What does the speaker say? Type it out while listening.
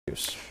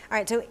All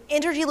right, so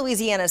Entergy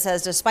Louisiana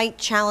says despite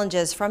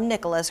challenges from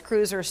Nicholas,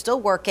 crews are still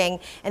working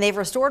and they've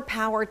restored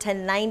power to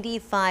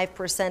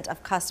 95%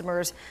 of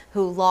customers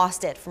who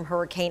lost it from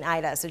Hurricane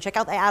Ida. So check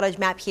out the outage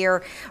map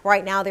here.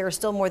 Right now, there are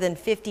still more than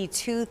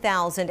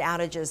 52,000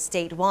 outages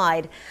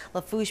statewide.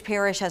 Lafourche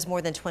Parish has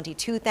more than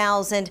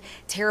 22,000,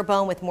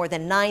 Terrebonne with more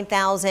than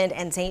 9,000,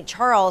 and St.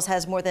 Charles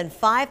has more than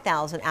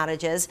 5,000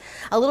 outages.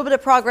 A little bit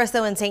of progress,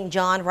 though, in St.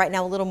 John. Right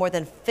now, a little more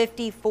than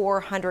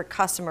 5,400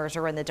 customers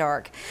are in the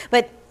dark.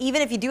 But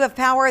even if you do have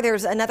power,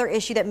 there's another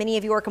issue that many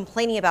of you are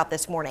complaining about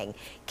this morning: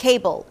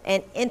 cable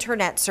and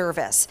internet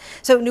service.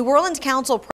 So New Orleans Council